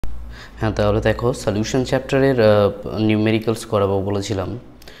হ্যাঁ, তাহলে দেখো সলিউশন চ্যাপ্টারের নিউমেরিক্যালস করাবো বলেছিলাম।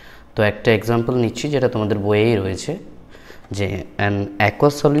 তো একটা এক্সাম্পল নিচ্ছি যেটা তোমাদের বইয়েই রয়েছে, যে an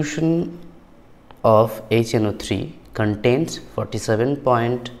aqueous solution of HNO3 contains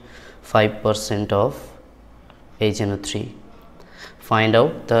 47.5% of HNO3. Find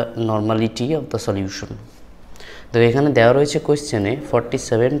out the normality of the solution. তো এখানে দেওয়া রয়েছে কোয়েশ্চেনে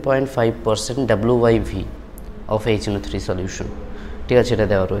 47.5% W/V of HNO3 সলিউশন। ঠিক আছে, এটা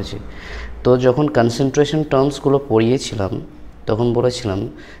দেওয়া রয়েছে। তো যখন কনসেন্ট্রেশন টার্মসগুলো পড়িয়েছিলাম তখন বলেছিলাম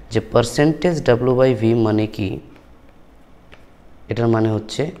যে পার্সেন্টেজ W/V মানে কি, এটার মানে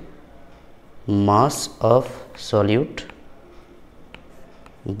হচ্ছে mass of solute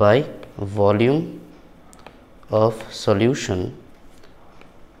by volume of solution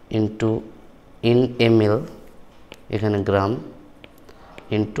into in ml, এখানে গ্রাম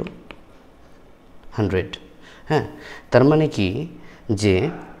ইন্টু 100। হ্যাঁ, তার মানে কি যে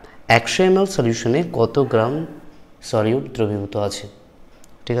 100 ml সলিউশনে কত গ্রাম সলিউট দ্রবীভূত আছে।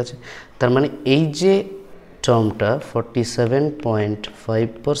 ঠিক আছে, তার মানে এই যে টার্মটা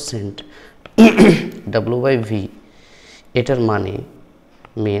 47.5% W/V, এটার মানে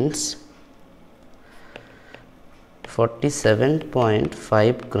means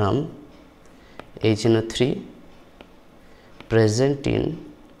 47.5 gram HNO3 present in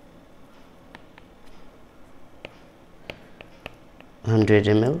 100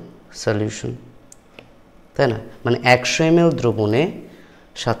 ml solution, তাই না? মানে 100 ml দ্রবণে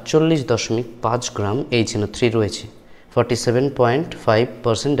 47.5 গ্রাম HNO3 রয়েছে।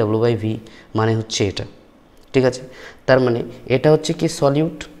 47.5% W/V মানে হচ্ছে এটা। ঠিক আছে, তার মানে এটা হচ্ছে কি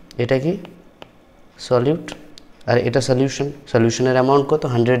সলিউট, এটা কি সলিউট, আর এটা সলিউশন। সলিউশনের অ্যামাউন্ট কত?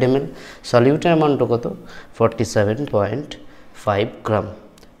 100 ml। সলিউটের অ্যামাউন্টও কত? 47.5 গ্রাম।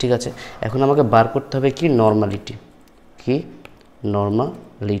 ঠিক আছে, এখন আমাকে বার করতে হবে কি নর্মালিটি। কি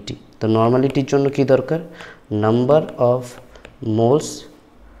নর্মালিটি? তো নর্মালিটির জন্য কি দরকার? Number of moles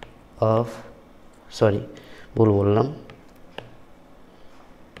of, sorry ভুল বললাম,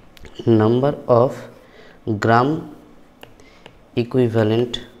 number of gram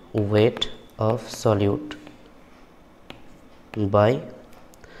equivalent weight of solute by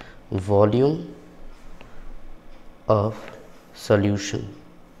volume of solution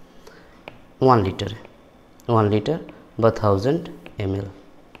 1 liter বা 1000 ml।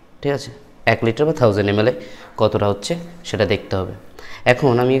 ঠিক আছে, 1 লিটার বা 1000 ml এ কতটা হচ্ছে সেটা দেখতে হবে।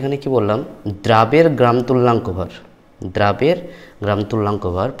 এখন আমি এখানে কি বললাম, দ্রাবের গ্রাম তুল্যাঙ্ক ভার, দ্রাবের গ্রাম তুল্যাঙ্ক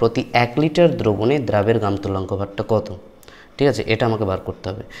ভার প্রতি 1 লিটার দ্রবণে দ্রাবের গ্রাম তুল্যাঙ্ক ভারটা কত। ঠিক আছে, এটা আমাকে বার করতে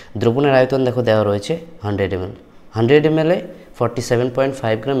হবে। দ্রবণের আয়তন দেখো দেওয়া রয়েছে 100 ml। 100 ml এ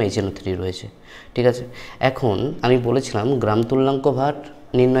 47.5 গ্রাম HNO3 রয়েছে। ঠিক আছে, এখন আমি বলেছিলাম গ্রাম তুল্যাঙ্ক ভার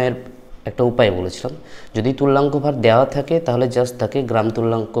নির্ণয়ের একটা উপায় বলেছিলাম, যদি তুল্যাঙ্ক ভার দেওয়া থাকে তাহলে জাস্ট তাকে গ্রাম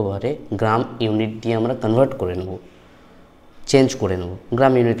তুল্যাঙ্ক ভারে গ্রাম ইউনিট দিয়ে আমরা কনভার্ট করে নেব, চেঞ্জ করে নেব,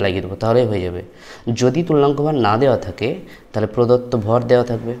 গ্রাম ইউনিট লাগিয়ে দেবো, তাহলেই হয়ে যাবে। যদি তুল্যাঙ্ক ভার না দেওয়া থাকে তাহলে প্রদত্ত ভর দেওয়া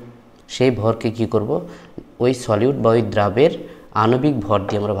থাকবে, সেই ভরকে কি করব, ওই সলিউট বা ওই দ্রাবের আণবিক ভর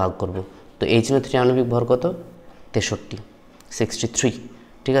দিয়ে আমরা ভাগ করব। তো HNO3 আণবিক ভর কত? 63।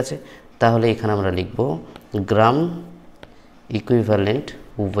 ঠিক আছে, তাহলে এখানে আমরা লিখব গ্রাম equivalent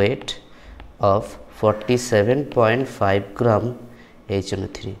weight of 47.5 gram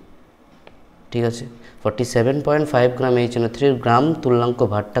HNO3। ঠিক আছে, 47.5 গ্রাম HNO3 গ্রাম তুল্যাঙ্ক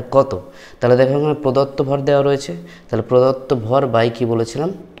ভরটা কত? তাহলে দেখো এখানে প্রদত্ত ভর দেওয়া রয়েছে, তাহলে প্রদত্ত ভর বাই কি বলেছিলাম,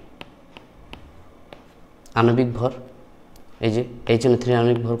 আণবিক ভর। এই যে HNO3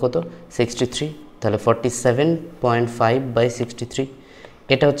 আণবিক ভর কত? 63। তাহলে 47.5 বাই 63,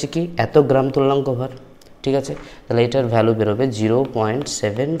 এটা হচ্ছে কি এত গ্রাম তুল্যাঙ্ক ভর। ঠিক আছে, তাহলে এটার ভ্যালু বেরোবে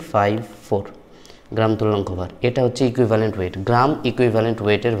 0.754 গ্রাম তুল্যাঙ্ক ভর। এটা হচ্ছে ইকুইভ্যালেন্ট ওয়েট, গ্রাম ইকুইভ্যালেন্ট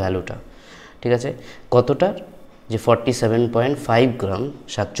ওয়েটের ভ্যালুটা। ঠিক আছে, কতটার? যে 47.5 গ্রাম,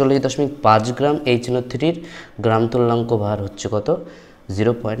 47.5 গ্রাম HNO3 গ্রাম তুল্যাঙ্ক ভার হচ্ছে কত?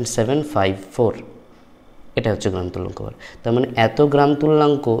 0.754। এটা হচ্ছে গ্রাম তুল্যাঙ্ক ভার। তার মানে এত গ্রাম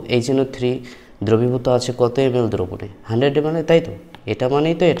তুল্যাঙ্ক HNO3 দ্রবীভূত আছে কত ml দ্রবণে? 100 ml, তাই তো? এটা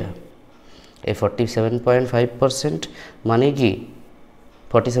মানেই তো এটা, এই 47.5% মানে কি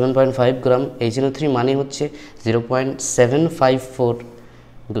 47.5 গ্রাম HNO3 মানে হচ্ছে 0.754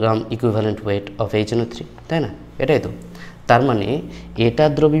 গ্রাম ইকুইভ্যালেন্ট ওয়েট অফ HNO3, তাই না? এটাই তো। তার মানে এটা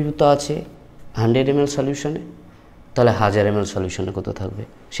দ্রবীভূত আছে 100 ml সলিউশনে, তাহলে 1000 ml সলিউশনে কত থাকবে?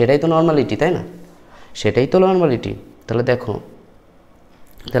 সেটাই তো নর্মালিটি, তাই না? সেটাই তো নর্মালিটি। তাহলে দেখো,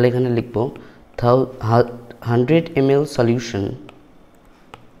 তাহলে এখানে লিখব 100 ml solution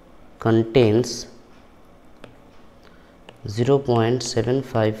contains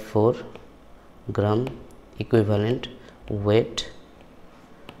 0.754 gram equivalent weight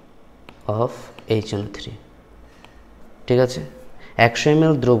of HNO3, ঠিক আছে। 100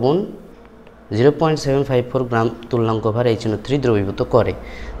 ml দ্রবণ 0.754 গ্রাম তুল্যাঙ্ক ভার HNO3 দ্রবীভূত করে,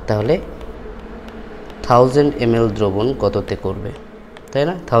 তাহলে 1000 ml দ্রবণ কততে করবে, তাই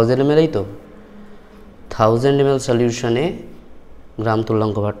না? 1000 ml এই তো, 1000 ml সলিউশনে গ্রাম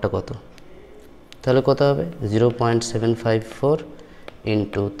তুল্যাঙ্ক ভারটা কত, তাহলে কত হবে 0.754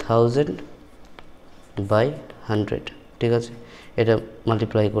 ইন্টু 1000 বাই 100, ঠিক আছে। এটা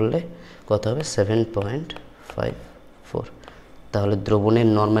মাল্টিপ্লাই করলে কত হবে 7.54, তাহলে দ্রবণের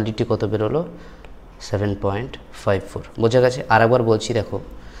নর্মালিটি কত বেরোলো 7.54, বোঝা গেছে। আর একবার বলছি, দেখো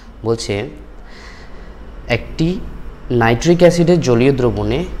বলছে একটি নাইট্রিক অ্যাসিডের জলীয়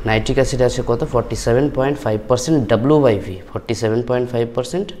দ্রবণে নাইট্রিক অ্যাসিড আছে কত 47.5% W/V,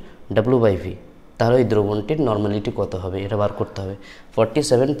 47.5% W/V, তাহলে ওই দ্রবণটির নর্মালিটি কত হবে এটা বার করতে হবে।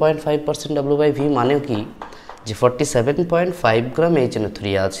 47.5% W/V মানে কি, যে 47.5 গ্রাম HNO3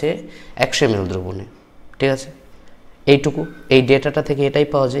 আছে 100 ml দ্রবণে, ঠিক আছে। এইটুকু, এই ডেটাটা থেকে এটাই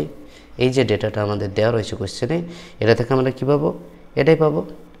পাওয়া যায়। এই যে ডেটাটা আমাদের দেওয়া রয়েছে কোশ্চেনে, এটা থেকে আমরা কী পাবো, এটাই পাবো,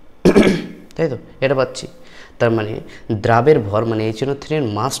 তাই তো, এটা পাচ্ছি। তার মানে দ্রাবের ভর মানে HNO3 এর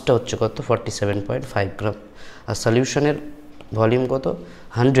মাসটা হচ্ছে কত 47.5 গ্রাম, আর সলিউশনের ভলিউম কত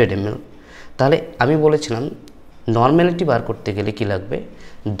 100 ml। তাহলে আমি বলেছিলাম নর্মালিটি বার করতে গেলে কি লাগবে,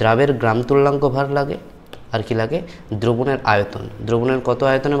 দ্রাবের গ্রাম তুল্যাঙ্ক ভার লাগে, আর কি লাগে দ্রবণের আয়তন। দ্রবণের কত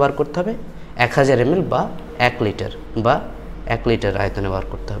আয়তনে বার করতে হবে 1000 ml বা 1 লিটার বা 1 লিটার আয়তনে বার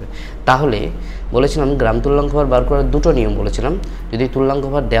করতে হবে। তাহলে বলেছিলাম গ্রাম তুল্যাঙ্ক ভার বার করার দুটো নিয়ম বলেছিলাম, যদি তুল্যাঙ্ক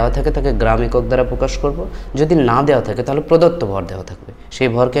ভার দেওয়া থাকে তাকে গ্রাম একক দ্বারা প্রকাশ করব, যদি না দেওয়া থাকে তাহলে প্রদত্ত ভর দেওয়া থাকবে, সেই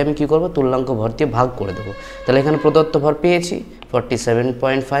ভরকে আমি কি করব তুল্যাঙ্ক ভর দিয়ে ভাগ করে দেবো। তাহলে এখানে প্রদত্ত ভর পেয়েছি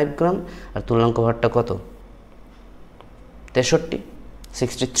 47.5 গ্রাম, আর তুল্যাঙ্ক ভরটা কত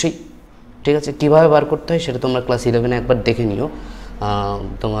 63, ঠিক আছে। কীভাবে বার করতে হয় সেটা তোমরা ক্লাস 11-এ একবার দেখে নিও,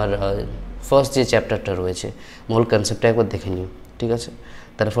 তোমার ফার্স্ট যে চ্যাপ্টারটা রয়েছে মূল কনসেপ্টটা একবার দেখে নিও, ঠিক আছে।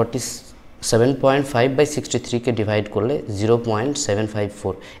 তাহলে 47.5/63কে ডিভাইড করলে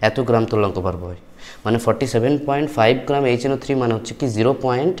 0.754 এত গ্রাম তুল্যাঙ্ক ভার হয়, মানে 47.5 গ্রাম HNO3 মানে হচ্ছে কি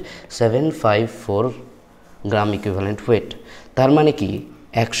 0.754 গ্রাম ইকুইভ্যালেন্ট ওয়েট। তার মানে কি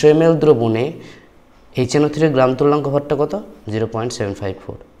 100 ml দ্রবণে HNO3 গ্রাম তুল্যাঙ্ক ভারটা কত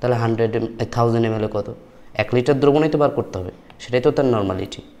 0.754, তাহলে 1000 ml কত 1 লিটার দ্রবণেই তো বার করতে হবে, সেটাই তো তার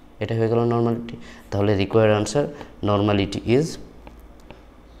নর্মালিটি, এটা হয়ে গেল নর্মালিটি। তাহলে রিকোয়ার্ড আনসার নর্মালিটি ইজ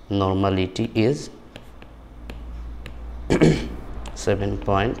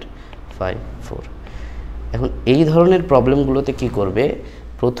 7.54। এখন এই ধরনের প্রবলেমগুলোতে কি করবে,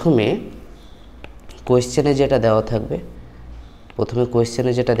 প্রথমে কোয়েশ্চেনে যেটা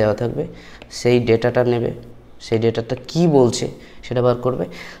দেওয়া থাকবে সেই ডেটাটা নেবে, সেই ডেটাটা কি বলছে সেটা বার করবে।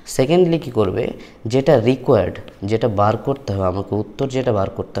 সেকেন্ডলি কি করবে, যেটা রিকোয়ার্ড, যেটা বার করতে হবে আমাকে উত্তর যেটা বার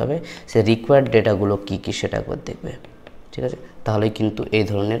করতে হবে, সেই রিকোয়ার্ড ডেটাগুলো কি কি সেটা একবার দেখবে, ঠিক আছে। তাহলে কিন্তু এই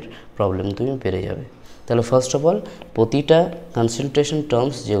ধরনের প্রবলেম তুমি পেরে যাবে। তাহলে ফার্স্ট অফ অল প্রতিটা কনসেন্ট্রেশন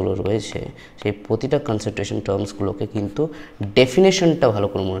টার্মস যেগুলো রয়েছে সেই প্রতিটা কনসেন্ট্রেশন টার্মসগুলোকে কিন্তু ডেফিনেশনটা ভালো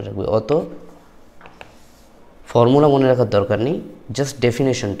করে মনে রাখবে, অত ফর্মুলা মনে রাখার দরকার নেই, জাস্ট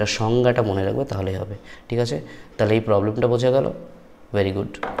ডেফিনেশনটা সংজ্ঞাটা মনে রাখবে তাহলেই হবে, ঠিক আছে। তাহলে এই প্রবলেমটা বোঝা গেল, ভেরি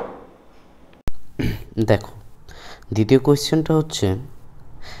গুড। দেখো দ্বিতীয় কোয়েশ্চেনটা হচ্ছে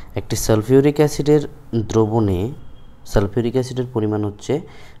একটি সালফিউরিক অ্যাসিডের দ্রবণে সালফিউরিক অ্যাসিডের পরিমাণ হচ্ছে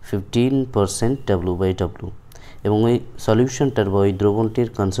 15% W/W এবং ওই সলিউশনটার বা ওই দ্রবণটির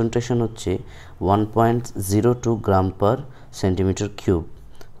কনসেন্ট্রেশন হচ্ছে 1.02 গ্রাম পার সেন্টিমিটার কিউব।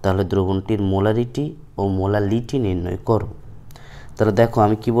 তাহলে দ্রবণটির মোলারিটি ও মোলালিটি নির্ণয় করো। তাহলে দেখো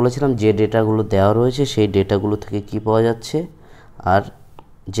আমি কি বলেছিলাম, যে ডেটাগুলো দেওয়া রয়েছে সেই ডেটাগুলো থেকে কি পাওয়া যাচ্ছে, আর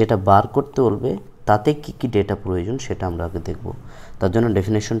যেটা বার করতে বলবে তাতে কি কি ডেটা প্রয়োজন সেটা আমরা আগে দেখব। তার জন্য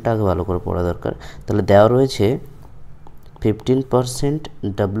ডেফিনেশনটা আগে ভালো করে পড়া দরকার। তাহলে দেওয়া রয়েছে 15%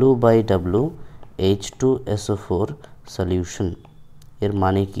 W/W H2SO4 সলিউশন, এর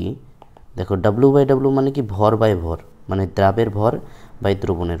মানে কি দেখো W/W মানে কি ভর বাই ভর, মানে দ্রাবের ভর বাই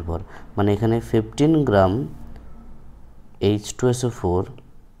দ্রবণের ভর, মানে এখানে 15 গ্রাম H2SO4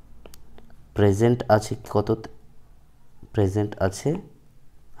 প্রেজেন্ট আছে কত, প্রেজেন্ট আছে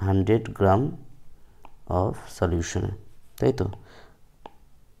 100 গ্রাম অফ সলিউশনে, তাই তো,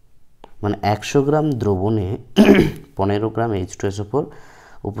 মানে 100 গ্রাম দ্রবণে 15 গ্রাম H2SO4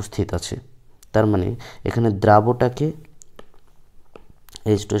 উপস্থিত আছে। তার মানে এখানে দ্রাবটাকে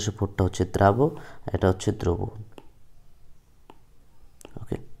H2SO4টা হচ্ছে দ্রাব, এটা হচ্ছে দ্রবণ,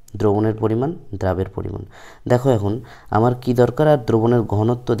 ওকে। দ্রবণের পরিমাণ দ্রাবের পরিমাণ। দেখো এখন আমার কি দরকার, আর দ্রবণের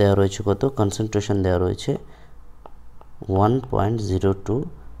ঘনত্ব দেওয়া রয়েছে কত, কনসেন্ট্রেশন দেওয়া রয়েছে 1.02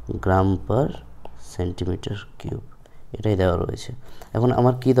 গ্রাম পার সেন্টিমিটার কিউব। এটাই দেওয়া রয়েছে। এখন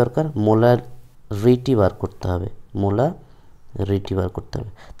আমার কি দরকার, মোলারিটি বার করতে হবে, মোলারিটি বার করতে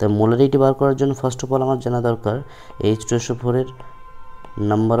হবে। তাই মোলারিটি বার করার জন্য ফার্স্ট অফ অল আমার জানা দরকার H2SO4 এর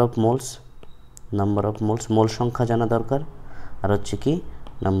নাম্বার অফ মোলস, মোল সংখ্যা জানা দরকার। আর হচ্ছে কি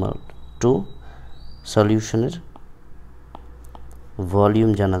নাম্বার 2 সলিউশনের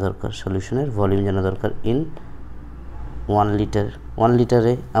ভলিউম জানা দরকার, ইন 1 লিটার। 1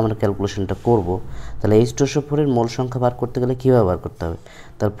 লিটারে আমরা ক্যালকুলেশনটা করব। তাহলে H2SO4 এর মোল সংখ্যা বার করতে গেলে কীভাবে বার করতে হবে,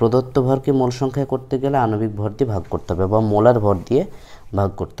 তার প্রদত্ত ভরকে মোল সংখ্যায় করতে গেলে আণবিক ভর দিয়ে ভাগ করতে হবে বা মোলার ভর দিয়ে ভাগ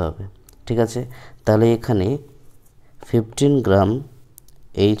করতে হবে। ঠিক আছে, তাহলে এখানে 15 গ্রাম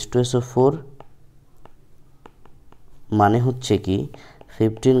H2SO4 মানে হচ্ছে কি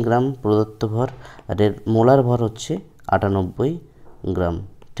 15 গ্রাম প্রদত্ত ভর, আর এর মোলার ভর হচ্ছে 98 গ্রাম।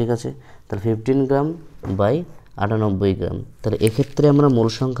 ঠিক আছে, তাহলে 15 গ্রাম বাই 98 গ্রাম। তাহলে এক্ষেত্রে আমরা মোল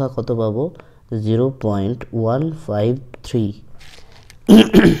সংখ্যা কত পাবো, 0.153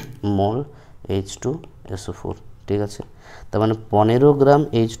 মোল H2SO4। ঠিক আছে, তার মানে 15 গ্রাম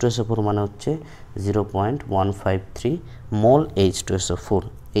H2SO4 মানে হচ্ছে 0.153 মোল H2SO4।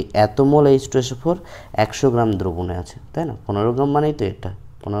 এই এত মোল H2SO4 100 গ্রাম দ্রবণে আছে, তাই না? 15 গ্রাম মানেই তো এটা,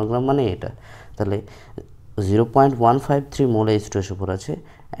 15 গ্রাম মানে এটা। তাহলে 0.153 মোল H2SO4 আছে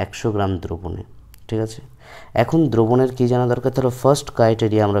 100 গ্রাম দ্রবণে। ঠিক আছে, এখন দ্রবণের কী জানা দরকার, তাহলে ফার্স্ট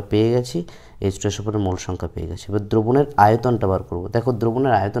ক্রাইটেরিয়া আমরা পেয়ে গেছি, H2SO4 এর মোল সংখ্যা পেয়ে গেছি। এবার দ্রবণের আয়তনটা বার করব। দেখো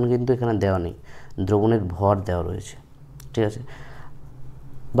দ্রবণের আয়তন কিন্তু এখানে দেওয়া নেই, দ্রবণের ভর দেওয়া রয়েছে। ঠিক আছে,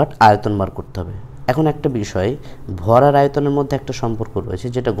 বাট আয়তন বার করতে হবে। এখন একটা বিষয়, ভর আর আয়তনের মধ্যে একটা সম্পর্ক রয়েছে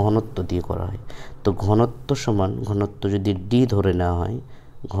যেটা ঘনত্ব দিয়ে করা হয়। তো ঘনত্ব সমান, ঘনত্ব যদি ডি ধরে নেওয়া হয়,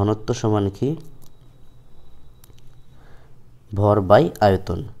 ঘনত্ব সমান কি ভর বাই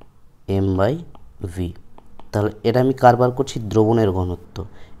আয়তন, এম বাই ভি। তাহলে এটা আমি কারবার করছি দ্রবণের ঘনত্ব,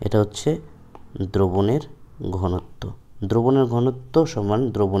 এটা হচ্ছে দ্রবণের ঘনত্ব। দ্রবণের ঘনত্ব সমান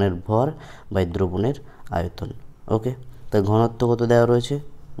দ্রবণের ভর বাই দ্রবণের আয়তন। ওকে, তাই ঘনত্ব কত দেওয়া রয়েছে,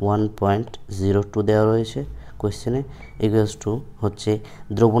 1.02 দেওয়া রয়েছে কোয়েশ্চেনে, ইকুয়ালস টু হচ্ছে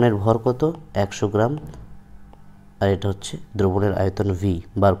দ্রবণের ভর কত 100 গ্রাম, আর এটা হচ্ছে দ্রবণের আয়তন ভি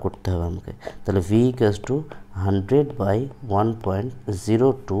বার করতে হবে আমাকে। তাহলে ভি ইকুয়ালস টু 100 বাই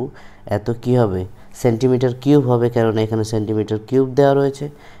 1.02, এত কী হবে, সেন্টিমিটার কিউব হবে, কারণ এখানে সেন্টিমিটার কিউব দেওয়া রয়েছে,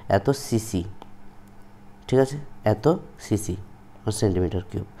 এত সিসি। ঠিক আছে, এত সিসি সেন্টিমিটার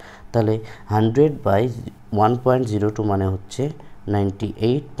কিউব। তাহলে 100 বাই 1.02 মানে হচ্ছে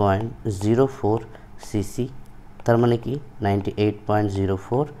 98.04 সিসি। তার মানে কি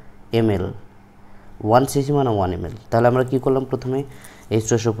 98.04 ml। 1 সিসি মানে 1 ml। তাহলে আমরা কি করলাম, প্রথমে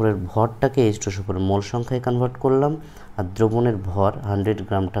H2SO4 এর ভরটাকে H2SO4 এর মোল সংখ্যায় কনভার্ট করলাম, আর দ্রবণের ভর 100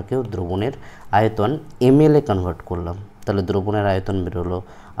 গ্রামটাকেও দ্রবণের আয়তন ml এ কনভার্ট করলাম। তাহলে দ্রবণের আয়তন বেরোলো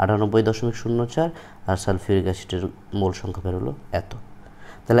 98.04, আর সালফিউরিক অ্যাসিডের মোল সংখ্যা বেরোলো এত।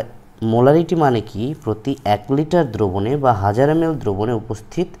 তাহলে মোলারিটি মানে কি, প্রতি 1 লিটার দ্রবণে বা 1000 ml দ্রবণে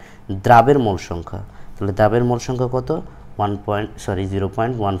উপস্থিত দ্রাবের মোল সংখ্যা। তাহলে দ্রাবের মোল সংখ্যা কত,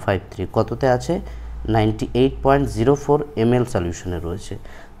 0.153 কততে আছে, 98.04 ml সলিউশনে রয়েছে।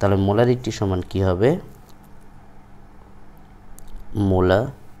 তাহলে মোলারিটি সমান কি হবে, মোলারিটি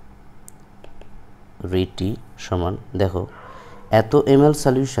সমান দেখো এত ml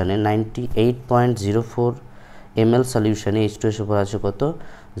সলিউশনে 98.04 ml সলিউশনে H2SO4 আছে কত,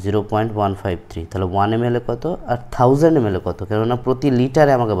 0.153। তাহলে 1 ml এ কত, আর 1000 ml এ কত, কেননা প্রতি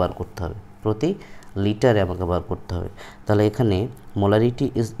লিটারে আমাকে বার করতে হবে, প্রতি লিটারে আমাকে বার করতে হবে। তাহলে এখানে মোলারিটি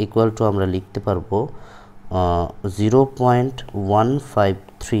ইজ ইকুয়াল টু আমরা লিখতে পারবো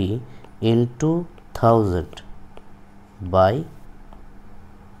 0.153 ইন্টু 1000 বাই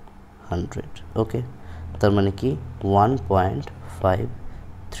 100। ওকে, তার মানে কি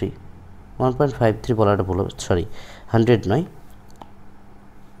 1.53 বলাটা বলো, সরি 100 নয়,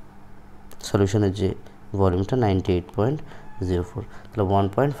 সলিউশনের যে ভলিউমটা 98.04, তাহলে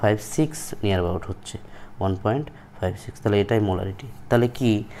 1.56 নিয়ার অ্যাবাউট হচ্ছে 1.56। তাহলে এটাই মোলারিটি। তাহলে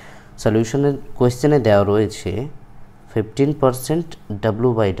কি সলিউশনের কোয়েশ্চেনে দেওয়া রয়েছে 15%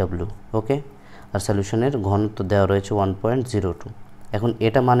 W/W। ওকে, আর সলিউশনের ঘনত্ব দেওয়া রয়েছে 1.02। এখন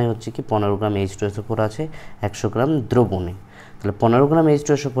এটা মানে হচ্ছে কি 15 গ্রাম H2SO4 আছে 100 গ্রাম দ্রবণে। তাহলে 15 গ্রাম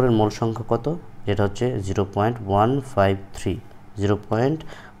H2SO4 এর মোল সংখ্যা কত, যেটা হচ্ছে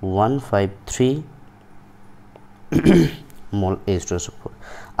 0.153 মোল H2SO4।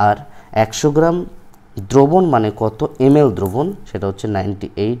 আর 100 গ্রাম দ্রবণ মানে কত ml দ্রবণ, সেটা হচ্ছে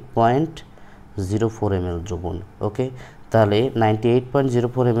 98.04 ml দ্রবণ। ওকে, তাহলে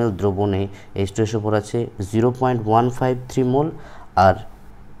 98.04 ml দ্রবণে H2SO4 আছে 0.153 মোল, আর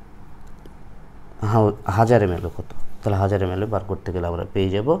 1000 ml কত, তাহলে 1000 ml বার করতে গেলে আমরা পেয়ে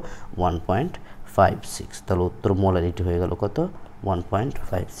যাব 1.56। 1.56, তাহলে উত্তর মোলারিটি হয়ে গেল কত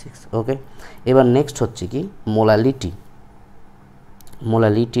 1.56। ওকে, এবার নেক্সট হচ্ছে কি মোলালিটি।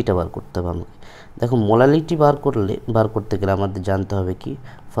 মোলালিটিটা বার করতে হবে আমাকে। দেখো মোলালিটি বার করতে গেলে আমাদের জানতে হবে কি,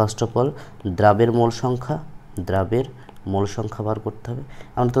 ফার্স্ট অফ অল দ্রাবের মোল সংখ্যা, দ্রাবের মোল সংখ্যা বার করতে হবে।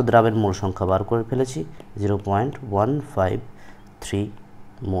 আমরা তো দ্রাবের মোল সংখ্যা বার করে ফেলেছি 0.153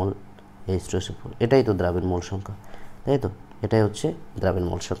 মোল H2SO4, এটাই তো দ্রাবের মোল সংখ্যা, তাই তো, এটাই হচ্ছে দ্রাবের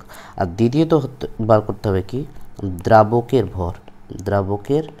মোল সংখ্যা। আর দ্বিতীয়ত বার করতে হবে কি দ্রাবকের ভর,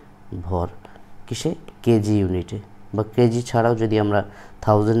 দ্রাবকের ভর কিসে, কেজি ইউনিটে, বা কেজি ছাড়াও যদি আমরা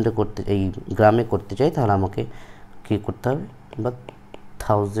থাউজেন্ডে করতে, এই গ্রামে করতে চাই, তাহলে আমাকে কী করতে হবে, বা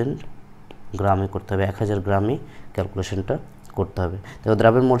 1000 গ্রামে করতে হবে, 1000 গ্রামে ক্যালকুলেশনটা করতে হবে। দেখো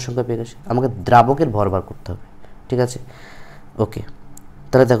দ্রাবের মোল সংখ্যা পেয়ে গেছে, আমাকে দ্রাবকের ভর বার করতে হবে, ঠিক আছে। ওকে,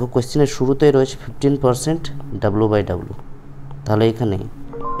 তাহলে দেখো কোয়েশ্চেনের শুরুতেই রয়েছে 15% W/W, তাহলে এখানে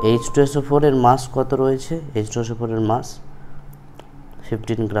H2SO4 এর মাস কত রয়েছে, H2SO4 এর মাস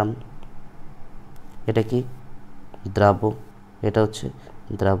 15 গ্রাম, এটা কি দ্রাবক, এটা হচ্ছে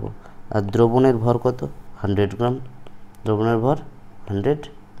দ্রাবক। আর দ্রবণের ভর কত 100 গ্রাম, দ্রবণের ভর 100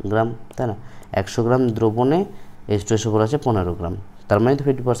 গ্রাম, তাই না। 100 গ্রাম দ্রবণে H2SO4 আছে 15 গ্রাম, তার মানে তো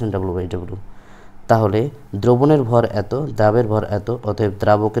 50% W/W। তাহলে দ্রবণের ভর এত, দ্রাবের ভর এত, অতএব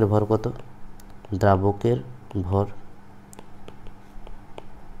দ্রাবকের ভর কত, দ্রাবকের ভর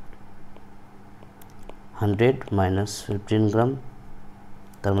 100 মাইনাস 15 গ্রাম,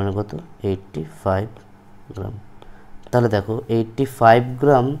 তার মানে কত 85 গ্রাম। তাহলে দেখো 85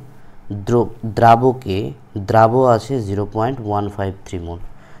 গ্রাম দ্রাবকে, দ্রাব আছে 0.153 মোল,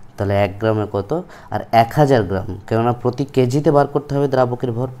 তাহলে 1 গ্রামে কত, আর 1000 গ্রাম, কেননা প্রতি কেজিতে বার করতে হবে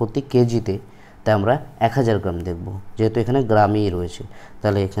দ্রাবকের ভর, প্রতি কেজিতে, তাই আমরা 1000 গ্রাম দেখব, যেহেতু এখানে গ্রামেই রয়েছে।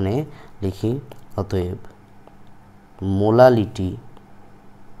 তাহলে এখানে লিখি অতএব মোলালিটি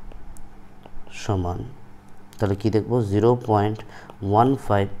সমান, তাহলে কি দেখব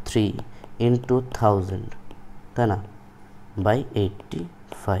 0.153 ইন্টু 1000, তাই না, বাই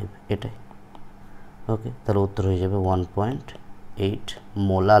 85, এটাই। ওকে, তাহলে উত্তর হয়ে যাবে 1.8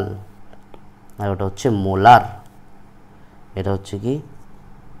 মোলাল, আর ওটা হচ্ছে মোলার, এটা হচ্ছে কি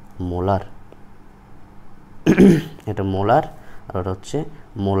মোলার, এটা মোলার, আর ওটা হচ্ছে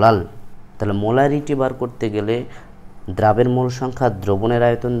মোলাল। তাহলে মোলারিটি বার করতে গেলে দ্রাবের মোল সংখ্যা, দ্রবণের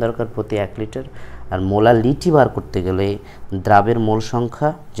আয়তন দরকার প্রতি 1 লিটার, আর মোলালিটি বার করতে গেলে দ্রাবের মোল সংখ্যা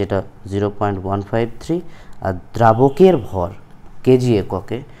যেটা 0.153, আর দ্রাবকের ভর কেজি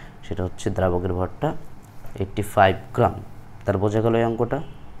এককে, সেটা হচ্ছে দ্রাবকের ভরটা 85 গ্রাম। তার বোঝা গেল এই অঙ্কটা,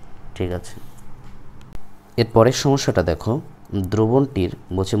 ঠিক আছে। এরপরের সমস্যাটা দেখো, দ্রবণটির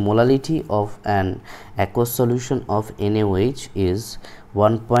বলছে molality of an aqueous solution of NaOH is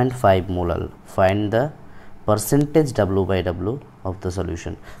 1.5 মোলাল, find the percentage W/W of the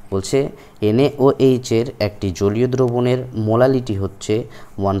solution. বলছে NaOH এর একটি জলীয় দ্রবণের মোলালিটি হচ্ছে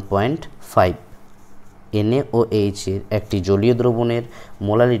 1.5, NaOH এর একটি জলীয় দ্রবণের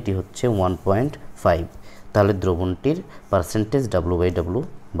মোলালিটি হচ্ছে 1.5, তাহলে দ্রবণটির পার্সেন্টেজ W/W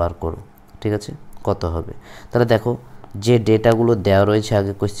বার করো, ঠিক আছে, কত হবে। তাহলে দেখো যে ডেটাগুলো দেওয়া রয়েছে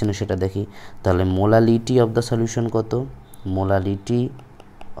আগে কোয়েশ্চেনে সেটা দেখি। তাহলে মোলালিটি অফ দ্য সলিউশন কত, মোলালিটি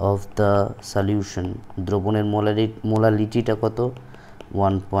অফ দ্য সলিউশন, দ্রবণের মোলালিটিটা কত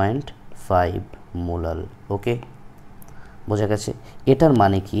 1.5 মোলাল। ওকে, বোঝা গেছে। এটার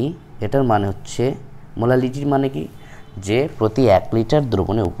মানে কি, এটার মানে হচ্ছে মোলালিটির মানে কি, যে প্রতি 1 লিটার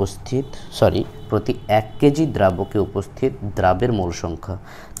দ্রবণে উপস্থিত, প্রতি 1 কেজি দ্রাবকে উপস্থিত দ্রাবের মোল সংখ্যা,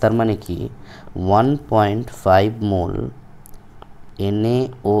 তার মানে কি 1.5 মোল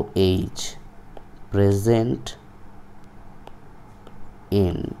NaOH present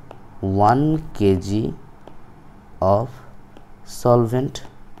in 1 KG of solvent.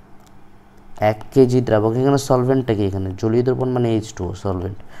 1 KG দ্রাবক, এখানে সলভেন্টটা কি, এখানে জলীয় দ্রবণ মানে H2O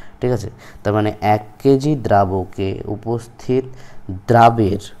সলভেন্ট, ঠিক আছে। তার মানে 1 কেজি দ্রাবকে উপস্থিত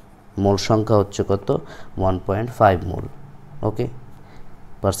দ্রাবের মোল সংখ্যা হচ্ছে কত 1.5 মোল। ওকে,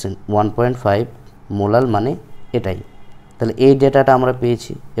 1.5 মোলাল মানে এটাই। তাহলে এই ডেটাটা আমরা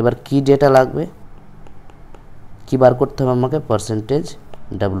পেয়েছি। এবার কি ডেটা লাগবে, কি বার করতে হবে আমাকে, পার্সেন্টেজ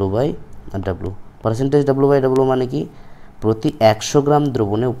W/W। পার্সেন্টেজ W/W মানে কি, প্রতি 100 গ্রাম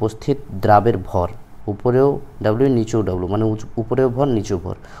দ্রবণে উপস্থিত দ্রাবের ভর, উপরেও W নিচেও W, মানে উপরেও ভর নিচেও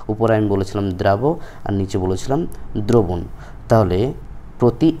ভর, উপরে আমি বলেছিলাম দ্রাব আর নিচে বলেছিলাম দ্রবণ। তাহলে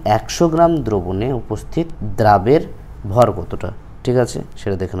প্রতি 100 গ্রাম দ্রবণে উপস্থিত দ্রাবের ভর কতটা, ঠিক আছে,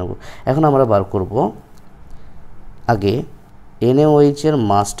 সেটা দেখে নেব। এখন আমরা বার করব আগে NaOH এর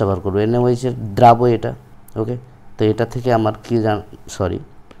মাসটা বার করব, NaOH এর দ্রাব এটা। ওকে, তো এটা থেকে আমার কি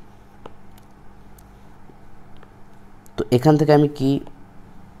তো এখান থেকে আমি কি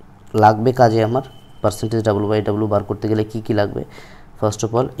লাগবে কাজে আমার পার্সেন্টেজ W/W বার করতে গেলে কি লাগবে? ফার্স্ট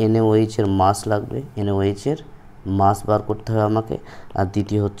অফ অল NaOH এর মাস লাগবে, NaOH এর মাস বার করতে হবে আমাকে। আর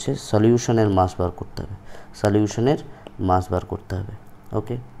দ্বিতীয় হচ্ছে সলিউশনের মাস বার করতে হবে, সলিউশনের মাস বার করতে হবে।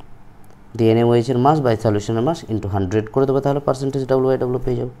 ওকে, দিয়ে NaOH এর মাস বাই সলিউশনের মাস ইন্টু 100 করে দেবো, তাহলে পার্সেন্টেজ W/W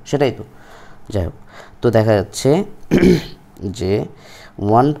পেয়ে যাবো। সেটাই তো, যাই হোক। তো দেখা যাচ্ছে যে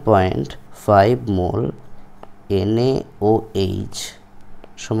 1.5 মোল NaOH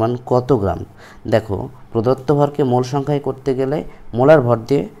সমান কত গ্রাম? দেখো, প্রদত্ত ভরকে মোল সংখ্যায় করতে গেলে মোলার ভর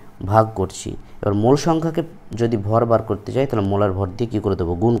দিয়ে ভাগ করছি। এবার মোল সংখ্যাকে যদি ভর বার করতে চাই তাহলে মোলার ভর দিয়ে কী করে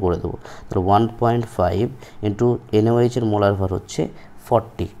দেবো? গুণ করে দেবো। তাহলে 1.5 ইন্টু NaOH এর মোলার ভর হচ্ছে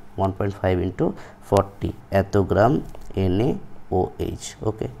 40, 1.5 ইন্টু 40 এত গ্রাম NaOH।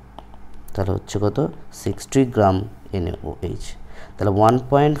 ওকে, তাহলে হচ্ছে কত? 60 গ্রাম NaOH। তাহলে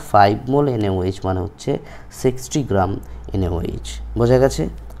 1.5 মোল NaOH মানে হচ্ছে 60 গ্রাম NaOH। বোঝা গেছে?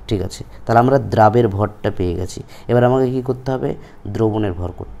 ঠিক আছে, তাহলে আমরা দ্রাবের ভরটা পেয়ে গেছি। এবার আমাকে কি করতে হবে? দ্রবণের ভর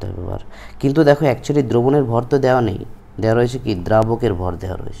করতে হবে এবার। কিন্তু দেখো, অ্যাকচুয়ালি দ্রবণের ভর তো দেওয়া নেই, দেওয়া রয়েছে কি? দ্রাবকের ভর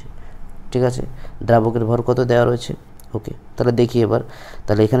দেওয়া রয়েছে। ঠিক আছে, দ্রাবকের ভর কত দেওয়া রয়েছে? ওকে, তাহলে দেখি এবার।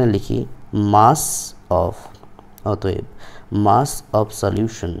 তাহলে এখানে লিখি মাস অফ, অতএব মাস of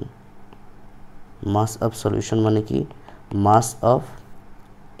solution, mass of solution মানে কি? মাস অফ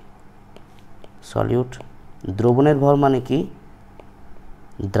সলিউট। দ্রবণের ভর মানে কি?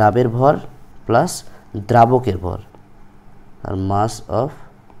 দ্রাবের ভর প্লাস দ্রাবকের ভর, আর মাস অফ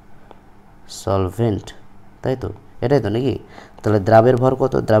সলভেন্ট, তাই তো? এটাই তো নাকি? তাহলে দ্রাবের ভর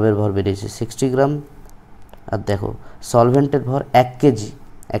কত? দ্রাবের ভর বেরিয়েছে 60 গ্রাম। আর দেখো, সলভেন্টের ভর 1 কেজি,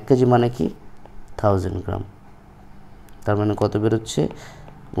 1 কেজি মানে কি? 1000 গ্রাম। তার মানে কত বেরোচ্ছে?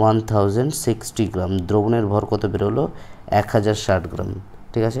 1060 গ্রাম। দ্রবণের ভর কত বেরোলো? 1060 গ্রাম।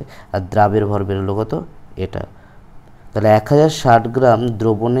 ঠিক আছে, আর দ্রাবের ভর বেরোলো কত? এটা। তাহলে 1060 গ্রাম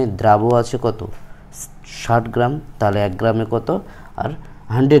দ্রবণে দ্রাব আছে কত? 60 গ্রাম। তাহলে 1 গ্রামে কত আর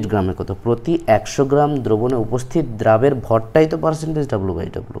 100 গ্রামে কত? প্রতি 100 গ্রাম দ্রবণে উপস্থিত দ্রাবের ভরটাই তো পার্সেন্টেজ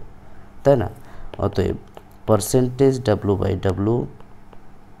W/W, তাই না? অতএব percentage W/W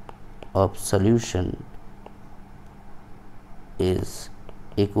of solution is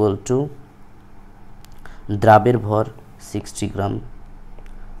equal to দ্রাবের ভর 60 গ্রাম,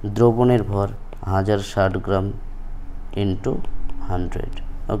 দ্রবণের ভর 1060 গ্রাম ইন্টু 100।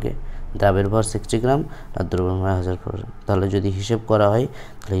 ওকে, দ্রাবের ভর 60 গ্রাম আর দ্রবণের ভর 1000 গ্রাম। তাহলে যদি হিসেব করা হয়,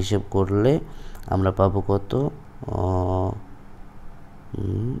 তাহলে হিসেব করলে আমরা পাবো কত?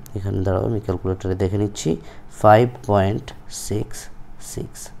 এখানে দাঁড়াবো, আমি ক্যালকুলেটারে দেখে নিচ্ছি।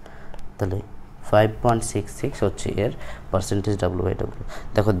 5.66। তাহলে 5.66 হচ্ছে এর পার্সেন্টেজ W/W।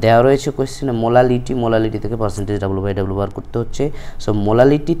 দেখো, দেওয়া রয়েছে কোয়েশ্চেনে মোলালিটি, মোলালিটি থেকে পার্সেন্টেজ W/W বার করতে হচ্ছে। সো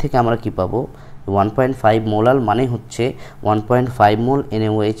মোলালিটি থেকে আমরা কি পাবো? 1.5 মোলাল মানে হচ্ছে 1.5 মোল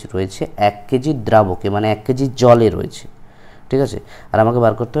NaOH রয়েছে 1 কেজি দ্রাবকে, মানে 1 কেজি জলে রয়েছে। ঠিক আছে, আর আমাকে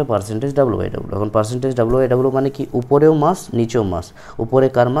বার করতে হবে পার্সেন্টেজ W/W। এখন পার্সেন্টেজ W/W মানে কি? উপরেও মাস নিচেও মাস। উপরে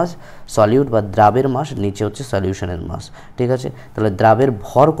কার মাস? সলিউট বা দ্রাবের মাস, নিচে হচ্ছে সলিউশনের মাস। ঠিক আছে, তাহলে দ্রাবের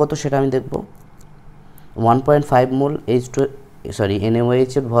ভর কত সেটা আমি দেখব। 1.5 মোল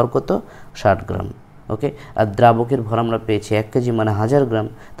NaOH এর ভর কত? 60 গ্রাম। ওকে, আর দ্রাবকের ভর আমরা পেয়েছি 1 কেজি মানে 1000 গ্রাম।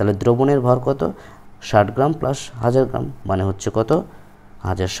 তাহলে দ্রবণের ভর কত? 60 গ্রাম প্লাস 1000 গ্রাম মানে হচ্ছে কত?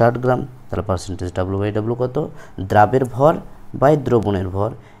 1060 গ্রাম। তাহলে পার্সেন্টেজ W/W কত? দ্রাবের ভর বাই দ্রবণের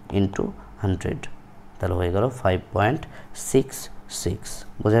ভর ইন্টু 100। তাহলে হয়ে গেল 5.66।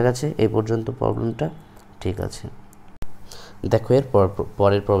 বোঝা গেছে এই পর্যন্ত প্রবলেমটা? ঠিক আছে, দেখো এর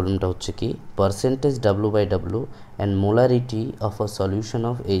পরের প্রবলেমটা হচ্ছে কি? Percentage W/W and molarity of a solution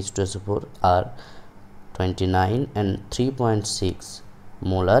of H2SO4 R 29 and 3.6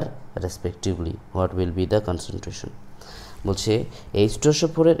 molar respectively, what will be the concentration? বলছে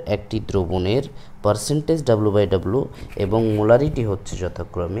H2SO4 এর একটি দ্রবণের পার্সেন্টেজ W/W এবং মোলারিটি হচ্ছে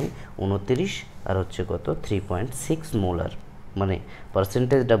যথাক্রমে 29 আর হচ্ছে কত? 3.6 মোলার। মানে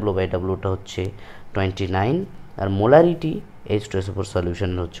পার্সেন্টেজ W/Wটা হচ্ছে 29 আর মোলারিটি H2SO4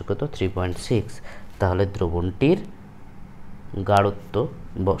 সলিউশনের হচ্ছে কত? 3.6। তাহলে দ্রবণটির গাঢ়ত্ব,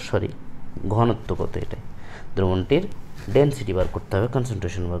 ঘনত্ব কত? এটাই দ্রবণটির ডেনসিটি বার করতে হবে,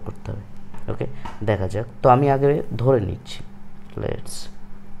 কনসেন্ট্রেশন বার করতে হবে। ওকে, দেখা যাক। তো আমি আগে ধরে নিচ্ছি, লেটস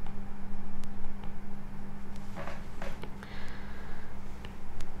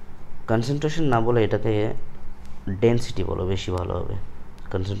কনসেন্ট্রেশন না বলে এটাকে ডেনসিটি বলো, বেশি ভালো হবে।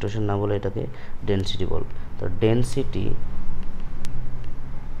 কনসেন্ট্রেশন না বলে এটাকে ডেনসিটি বল। তো ডেনসিটি,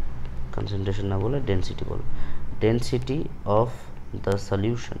 কনসেন্ট্রেশন না বলে density ball. Density of the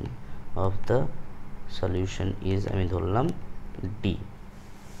solution is, আমি ধরলাম ডি।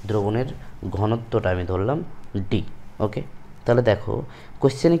 দ্রবণের ঘনত্বটা আমি ধরলাম ডি। ওকে, তাহলে দেখো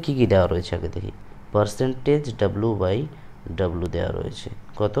কোশ্চেনে কী কী দেওয়া রয়েছে আগে দেখি। পার্সেন্টেজ W/W দেওয়া রয়েছে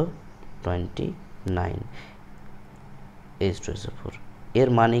কত 29 H2SO4। এর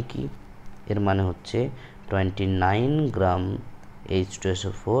মানে কি? এর মানে হচ্ছে 29 গ্রাম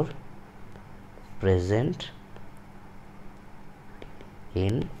H2SO4 প্রেজেন্ট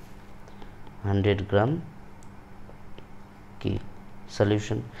ইন 100 গ্রাম কি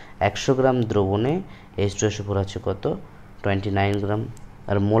সলিউশন। 100 গ্রাম দ্রবণে H2SO4 আছে কত 29 গ্রাম।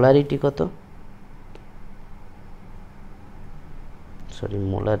 আর মোলারিটি কত, সরি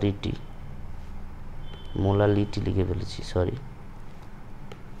মোলারিটি লিখে ফেলেছি, সরি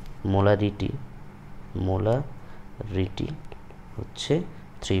মোলারিটি হচ্ছে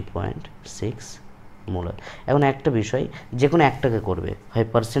 3.6 মোলার। এখন একটা বিষয়, যে কোনো একটাকে করবে, হয়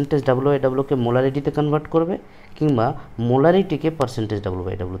পার্সেন্টেজ W/W-কে মোলারিটিতে কনভার্ট করবে, কিংবা মোলারিটিকে পার্সেন্টেজ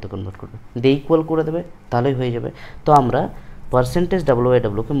W/W-তে কনভার্ট করবে, দিয়ে ইকুয়াল করে দেবে, তাহলেই হয়ে যাবে। তো আমরা পার্সেন্টেজ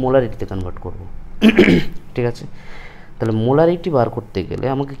W/W-কে মোলারিটিতে কনভার্ট করব। ঠিক আছে, তাহলে মোলারিটি বার করতে গেলে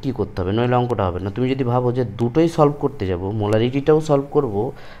আমাকে কি করতে হবে, নইলে অঙ্কটা হবে না। তুমি যদি ভাবো যে দুটোই সলভ করতে যাব, মোলারিটিটাও সলভ করব,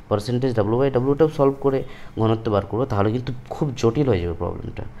 পার্সেন্টেজ W/W-টাও সলভ করে ঘনত্ব বার করবো, তাহলে কিন্তু খুব জটিল হয়ে যাবে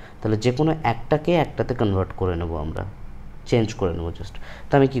প্রবলেমটা। তাহলে যে কোনো একটাকে একটাতে কনভার্ট করে নেব, আমরা চেঞ্জ করে নেব জাস্ট।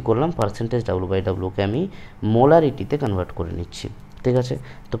 তো আমি কী করলাম, পার্সেন্টেজ W/W-কে আমি মোলারিটিতে কনভার্ট করে নিচ্ছি। ঠিক আছে,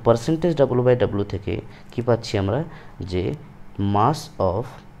 তো পার্সেন্টেজ W/W থেকে কি পাচ্ছি আমরা, যে মাস অফ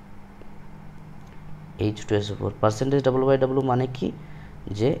H2SO4। পার্সেন্টেজ W/W মানে কি,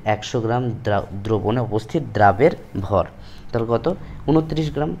 যে 100 গ্রাম দ্রবণে উপস্থিত দ্রাবের ভর, তাহলে কত 29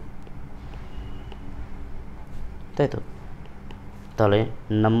 গ্রাম, তাই তো। তাহলে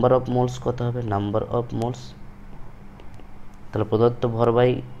নাম্বার অফ মোলস কত হবে, নাম্বার অফ মোলস, তাহলে প্রদত্ত ভর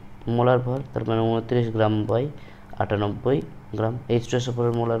বাই মোলার ভর, তার মানে 29 গ্রাম বাই 98 গ্রাম H2SO4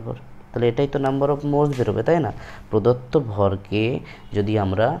 এর মোলার ভর। তাহলে এটাই তো নাম্বার অফ মোলস বেরোবে, তাই না। প্রদত্ত ভরকে যদি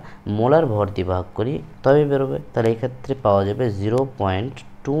আমরা মোলার ভর দিয়ে ভাগ করি তবে বেরোবে। তাহলে এই ক্ষেত্রে পাওয়া যাবে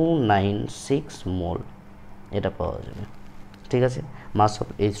 0.296 মোল, এটা পাওয়া যাবে। ঠিক আছে, মাস অফ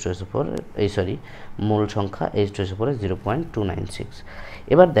H2SO4 মোল সংখ্যা H2SO4 এর 0.296।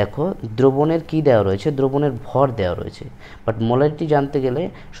 এবার দেখো দ্রবণের কি দেওয়া রয়েছে, দ্রবণের ভর দেওয়া রয়েছে। বাট মোলারিটি জানতে গেলে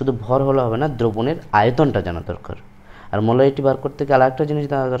শুধু ভর হলে হবে না, দ্রবণের আয়তনটা জানা দরকার। আর মোলারিটি বার করতে গেলে আরেকটা জিনিস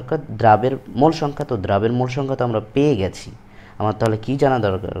জানা দরকার, দ্রাবের মোল সংখ্যা। তো দ্রাবের মোল সংখ্যা তো আমরা পেয়ে গেছি, আমার তাহলে কি জানা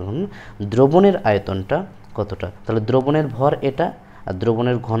দরকার এখন, দ্রবণের আয়তনটা কতটা। তাহলে দ্রবণের ভর এটা, আর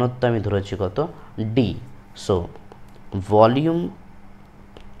দ্রবণের ঘনত্ব আমি ধরেছি কত D। So volume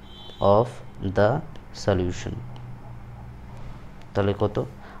of the solution, তাহলে কত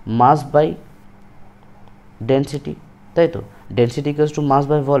মাস বাই ডেন্সিটি, তাই তো। Density equals to mass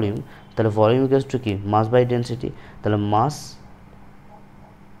by volume, তাহলে ভলিউম ইকুয়ালস টু কি মাস বাই ডেন্সিটি। তাহলে মাস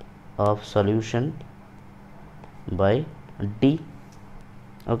অফ সলিউশন বাই ডি।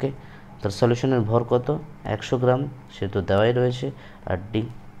 ওকে, তাহলে সলিউশনের ভর কত 100 গ্রাম, সে তো দেওয়াই রয়েছে, আর ডি।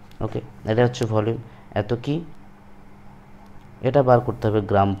 ওকে, এটা হচ্ছে ভলিউম। এত কি, এটা বার করতে হবে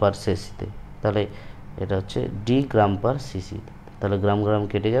গ্রাম পার সিসিতে, তাহলে এটা হচ্ছে ডি গ্রাম পার সিসি। তাহলে গ্রাম গ্রাম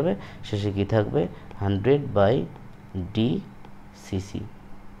কেটে যাবে, শেষে কি থাকবে 100/d সিসি।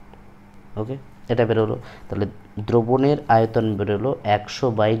 ওকে, এটা বেরোলো। তাহলে দ্রবণের আয়তন বেরোলো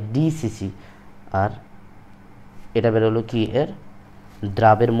 100/d সিসি, আর এটা বেরোলো কি, এর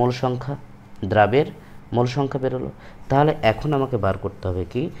দ্রাবের মোল সংখ্যা বেরোলো। তাহলে এখন আমাকে বার করতে হবে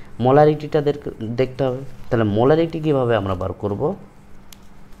কি, মোলারিটিটা দেখতে হবে। তাহলে মোলারিটি কীভাবে আমরা বার করব,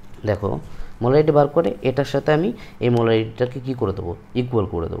 দেখো মোলারিটি বার করে এটার সাথে আমি এই মোলারিটিটাকে কী করে দেবো, ইকুয়াল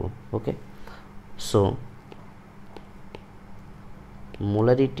করে দেবো। ওকে, so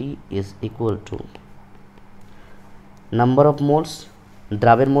molarity is equal to number of moles,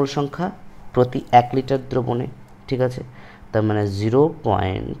 দ্রাবের মোল সংখ্যা প্রতি 1 লিটার দ্রবণে। ঠিক আছে, তার মানে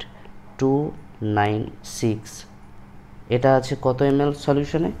 0.296, এটা আছে কত ml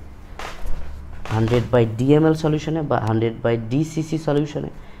সলিউশনে, 100/d ml সলিউশনে বা 100/d cc সলিউশনে।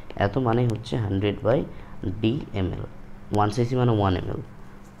 এত মানে হচ্ছে 100/d ml, 1 cc মানে 1 ml।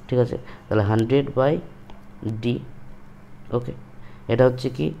 ঠিক আছে, তাহলে 100/d। ওকে, এটা হচ্ছে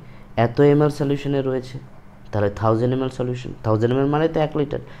কি এত ml সলিউশনে রয়েছে, তাহলে 1000 ml সলিউশন, 1000 ml মানে তো 1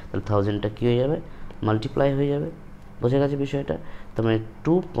 লিটার, তাহলে 1000টা কী হয়ে যাবে, মাল্টিপ্লাই হয়ে যাবে। বোঝা গেছে বিষয়টা। তার মানে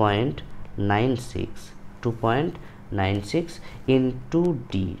 2.96 ইন্টু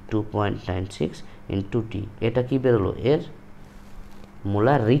ডি, 2.96 ইন্টু ডি, এটা কি বেরোলো, এর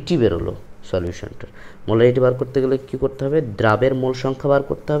মোলারিটি বেরোলো সলিউশনটার। মোলারিটি বার করতে গেলে কী করতে হবে, দ্রাবের মোল সংখ্যা বার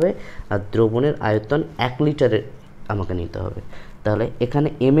করতে হবে, আর দ্রবণের আয়তন 1 লিটারের আমাকে নিতে হবে। তাহলে এখানে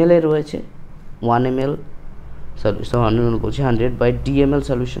ml এ রয়েছে 1 ml সলিউশন, 1 ml বলছি 100/d ml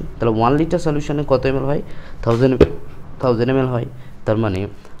সলিউশন। তাহলে 1 লিটার সলিউশনে কত ml হয়, 1000 ml হয়, তার মানে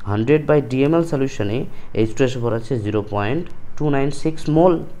 100 বাই ডিএমএল সলিউশনে H2SO4 আছে 0.296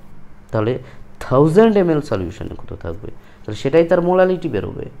 মোল। তাহলে 1000 ml সলিউশনে কত থাকবে, তাহলে সেটাই তার মোলালিটি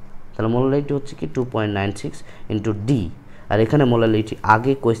বেরোবে। তাহলে মোলালিটি হচ্ছে কি 2.96 ইন্টু ডি, আর এখানে মোলালিটি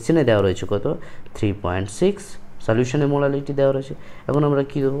আগে কোয়েশ্চেনে দেওয়া রয়েছে কত 3.6, সলিউশনে মোলালিটি দেওয়া রয়েছে। এখন আমরা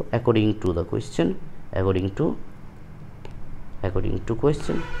কী দেবো, according to the question, according to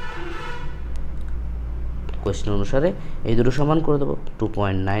question অনুসারে এই দুটো সমান করে দেবো,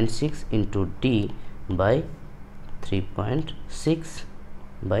 2.96 into D by 3.6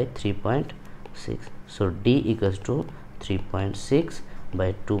 by 3.6, so D equals to 3.6 by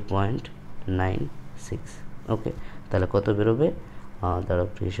 2.96। ওকে, তাহলে কত বেরোবে, দাঁড়াও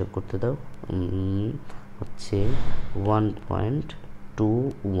একটু হিসাব করতে দাও, হচ্ছে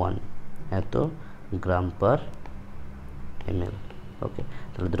 1.21 এত গ্রাম পার এমএল। ওকে,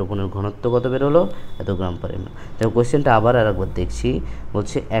 তাহলে দ্রবণের ঘনত্ব কত বেরোলো, এত গ্রাম পার এমএল। তাহলে কোয়েশ্চেনটা আবার আরেকবার দেখছি,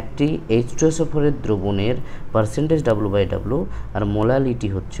 বলছে একটি H2SO4 এর দ্রবণের পার্সেন্টেজ W/W আর মোলালিটি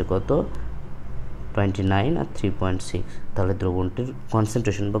হচ্ছে কত 29 আর 3.6, তাহলে দ্রবণটির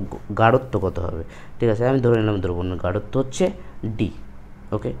কনসেন্ট্রেশন বা গাঢ়ত্ব কত হবে। ঠিক আছে, আমি ধরে নিলাম দ্রবণের গাঢ়ত্ব হচ্ছে ডি।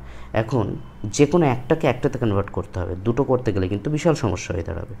 ওকে, এখন যে কোনো একটাকে একটাতে কনভার্ট করতে হবে, দুটো করতে গেলে কিন্তু বিশাল সমস্যা হয়ে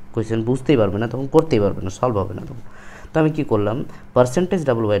দাঁড়াবে, কোয়েশ্চেন বুঝতেই পারবে না, তখন করতেই পারবে না, সলভ হবে না তখন। তো আমি কী করলাম, পার্সেন্টেজ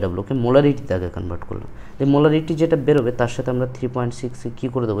W/Wকে মোলারিটিতে আগে কনভার্ট করলাম। এই মোলারিটি যেটা বেরোবে তার সাথে আমরা 3.6 কী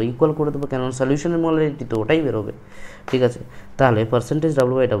করে দেবো, ইকুয়াল করে দেবো, কেননা সলিউশনের মোলারিটি তো ওটাই বেরোবে। ঠিক আছে, তাহলে পার্সেন্টেজ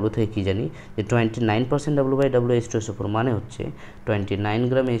W/W থেকে কী জানি যে 29% W/W H2SO4 মানে হচ্ছে 29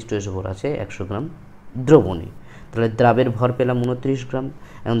 গ্রাম H2SO4 আছে 100 গ্রাম দ্রবণে। তাহলে দ্রাবের ভর পেলাম 29 গ্রাম।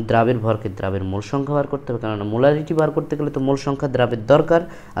 এখন দ্রাবের ভরকে দ্রাবের মোল সংখ্যা বার করতে হবে, কেননা মোলারিটি বার করতে গেলে তো মোল সংখ্যা দ্রাবের দরকার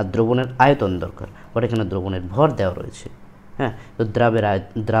আর দ্রবণের আয়তন দরকার, বাট এখানে দ্রবণের ভর দেওয়া রয়েছে। হ্যাঁ, তো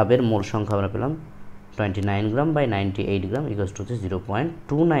দ্রাবের মোল সংখ্যা আমরা পেলাম 29 গ্রাম বাই 98 গ্রাম ইকুয়ালস টু হচ্ছে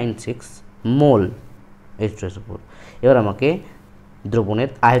 0.296 মোল H2SO4। এবার আমাকে দ্রবণের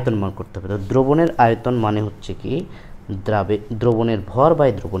আয়তন মান করতে হবে। তো দ্রবণের আয়তন মানে হচ্ছে কি দ্রবণের ভর বাই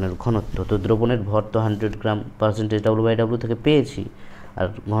দ্রবণের ঘনত্ব। তো দ্রবণের ভর তো 100 গ্রাম পার্সেন্টেজ W/W থেকে পেয়েছি, আর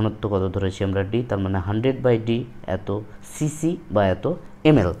ঘনত্ব কত ধরেছি আমরা ডি, তার মানে 100 বাই ডি এত সিসি বা এত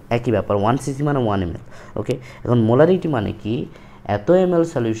এমএল, একই ব্যাপার, 1 সিসি মানে 1 ml। ওকে, এখন মোলারিটি মানে কি, এত এমএল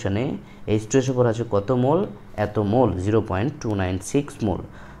সলিউশনে H2SO4 আছে কত মোল, এত মোল 0.296 মোল।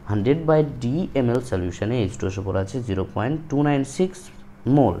 100 বাই ডি এমএল সলিউশনে H2SO4 আছে 0.296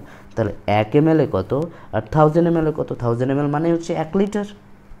 মোল। তাহলে 1 ml কত আর 1000 ml কত, 1000 ml মানে হচ্ছে 1 লিটার।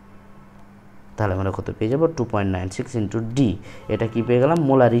 তাহলে আমরা কত পেয়ে যাবো, 2.96 ইন্টু ডি, এটা কি পেয়ে গেলাম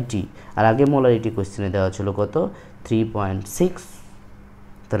মোলারিটি, আর আগে মোলারিটি কোয়েশ্চেনে দেওয়া ছিল কত 3.6।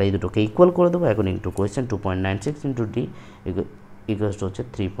 তাহলে এই দুটোকে ইকুয়াল করে দেবো according to question, 2.96 into D equals to হচ্ছে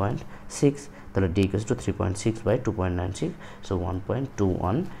 3.6, তাহলে D equals to 3.6 by 2.96, so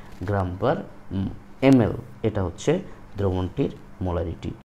 1.21 gram per ML. এটা হচ্ছে দ্রবণটির মোলারিটি।